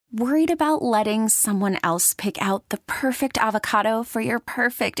Worried about letting someone else pick out the perfect avocado for your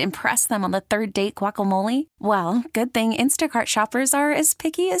perfect impress them on the third date guacamole? Well, good thing Instacart shoppers are as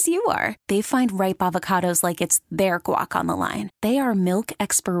picky as you are. They find ripe avocados like it's their guac on the line. They are milk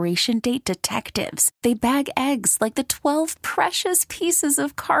expiration date detectives. They bag eggs like the 12 precious pieces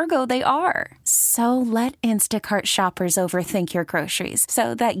of cargo they are. So let Instacart shoppers overthink your groceries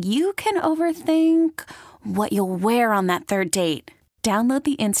so that you can overthink what you'll wear on that third date. Download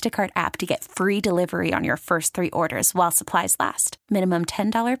the Instacart app to get free delivery on your first 3 orders while supplies last. Minimum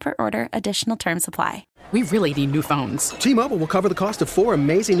 $10 per order. Additional terms apply. We really need new phones. T-Mobile will cover the cost of 4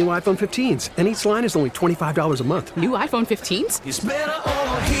 amazing new iPhone 15s, and each line is only $25 a month. New iPhone 15s? It's better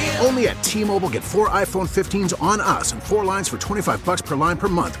over here. Only at T-Mobile, get 4 iPhone 15s on us and 4 lines for $25 per line per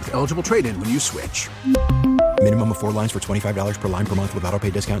month with eligible trade-in when you switch. Minimum of 4 lines for $25 per line per month with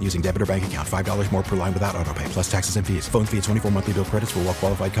autopay discount using debit or bank account. $5 more per line without autopay, plus taxes and fees. Phone fee at 24 monthly bill credits for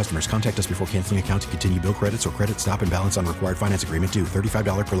well-qualified customers. Contact us before canceling account to continue bill credits or credit stop and balance on required finance agreement due.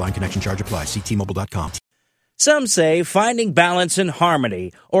 $35 per line connection charge applies. See T-Mobile.com. Some say finding balance and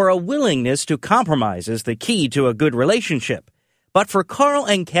harmony or a willingness to compromise is the key to a good relationship. But for Carl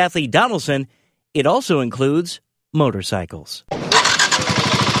and Kathy Donaldson, it also includes motorcycles.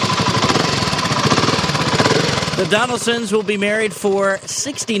 The Donaldsons will be married for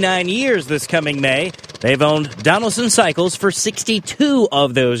 69 years this coming May. They've owned Donaldson Cycles for 62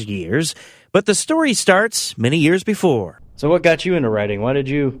 of those years. But the story starts many years before. So what got you into riding? Why did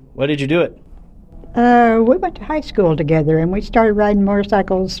you do it? We went to high school together, and we started riding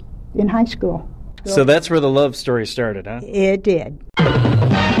motorcycles in high school. So that's where the love story started, huh? It did.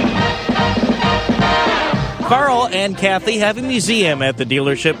 Carl and Kathy have a museum at the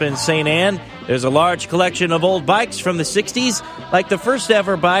dealership in St. Anne. There's a large collection of old bikes from the 60s, like the first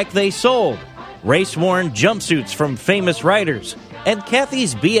ever bike they sold. Race-worn jumpsuits from famous riders. And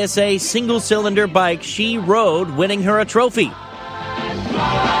Kathy's BSA single-cylinder bike she rode, winning her a trophy.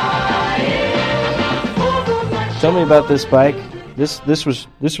 Tell me about this bike. This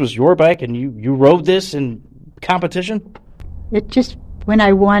was your bike, and you rode this in competition? It just when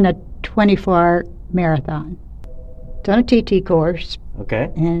I won a 24-hour marathon. It's on a TT course. Okay.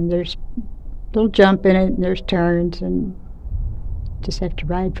 And there's a little jump in it, and there's turns, and just have to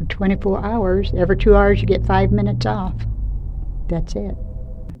ride for 24 hours. Every 2 hours you get 5 minutes off. That's it.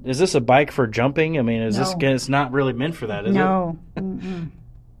 Is this a bike for jumping? I mean, it's not really meant for that, is it? No.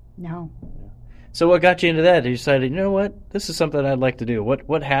 No. So what got you into that? You decided, you know what, this is something I'd like to do.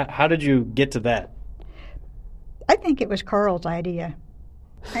 How did you get to that? I think it was Carl's idea.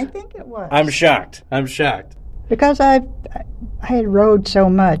 I think it was. I'm shocked. Because I had rode so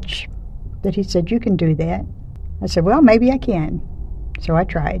much that he said, you can do that. I said, well, maybe I can. So I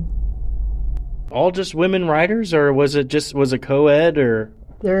tried. All just women riders, or was it co-ed, or?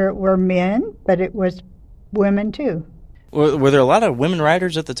 There were men, but it was women too. Were there a lot of women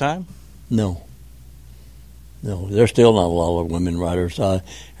riders at the time? No, there's still not a lot of women riders.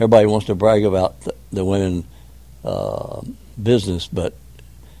 Everybody wants to brag about the women business, but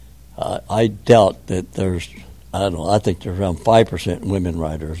I doubt that there's, I don't know, I think there's around 5% women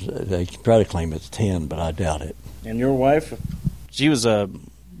riders. They try to claim it's 10, but I doubt it. And your wife, she was a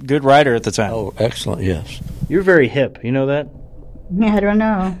good rider at the time. Oh, excellent, yes. You're very hip, you know that? I don't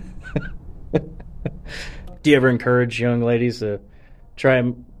know. Do you ever encourage young ladies to try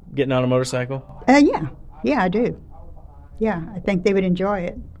getting on a motorcycle? Yeah, I do. Yeah, I think they would enjoy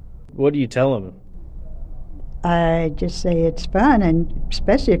it. What do you tell them? I just say it's fun, and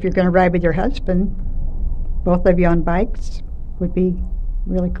especially if you're going to ride with your husband, both of you on bikes would be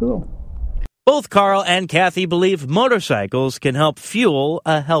really cool. Both Carl and Kathy believe motorcycles can help fuel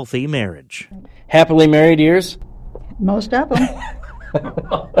a healthy marriage. Happily married years? Most of them.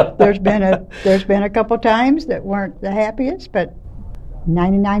 There's been a couple times that weren't the happiest, but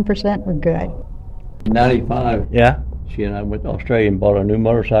 99% were good. 95. Yeah? She and I went to Australia and bought a new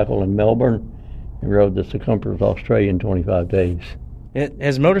motorcycle in Melbourne and rode the circumference of Australia in 25 days.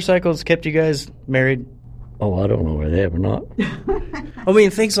 Has motorcycles kept you guys married? Oh, I don't know whether they have or not. I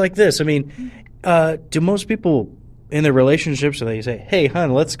mean, things like this. I mean, do most people in their relationships, so they say, hey,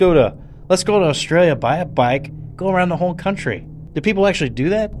 hon, let's go to Australia, buy a bike, go around the whole country. Do people actually do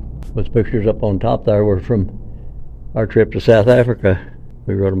that? Those pictures up on top there were from our trip to South Africa.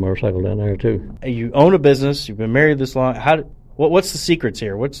 We rode a motorcycle down there, too. You own a business. You've been married this long. What's the secrets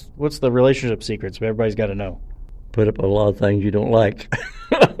here? What's the relationship secrets everybody's got to know? Put up with a lot of things you don't like.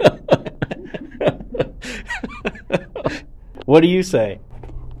 What do you say?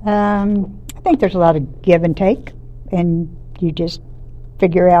 I think there's a lot of give and take, and you just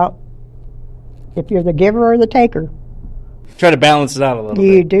figure out if you're the giver or the taker. Try to balance it out a little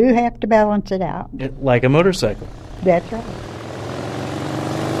You bit. do have to balance it out. Like a motorcycle. That's right.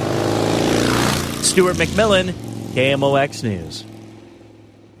 Stuart McMillian, KMOX News.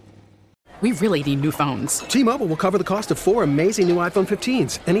 We really need new phones. T-Mobile will cover the cost of 4 amazing new iPhone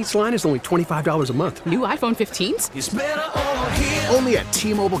 15s, and each line is only $25 a month. New iPhone 15s? It's better over here. Only at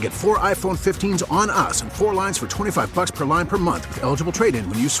T-Mobile, get 4 iPhone 15s on us and 4 lines for $25 per line per month with eligible trade-in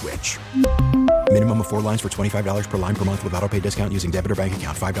when you switch. Minimum of 4 lines for $25 per line per month with autopay discount using debit or bank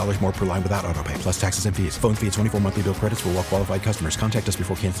account. $5 more per line without autopay, plus taxes and fees. Phone fee at 24 monthly bill credits for well-qualified customers. Contact us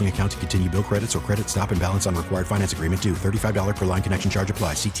before canceling account to continue bill credits or credit stop and balance on required finance agreement due. $35 per line connection charge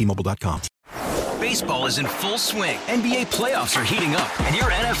applies. See T-Mobile.com. Baseball is in full swing. NBA playoffs are heating up, and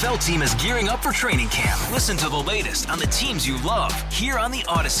your NFL team is gearing up for training camp. Listen to the latest on the teams you love here on the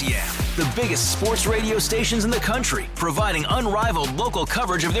Odyssey app. The biggest sports radio stations in the country, providing unrivaled local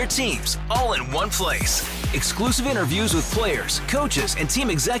coverage of their teams, all in one place. Exclusive interviews with players, coaches, and team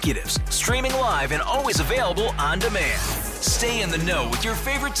executives, streaming live and always available on demand. Stay in the know with your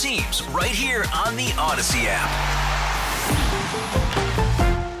favorite teams right here on the Odyssey app.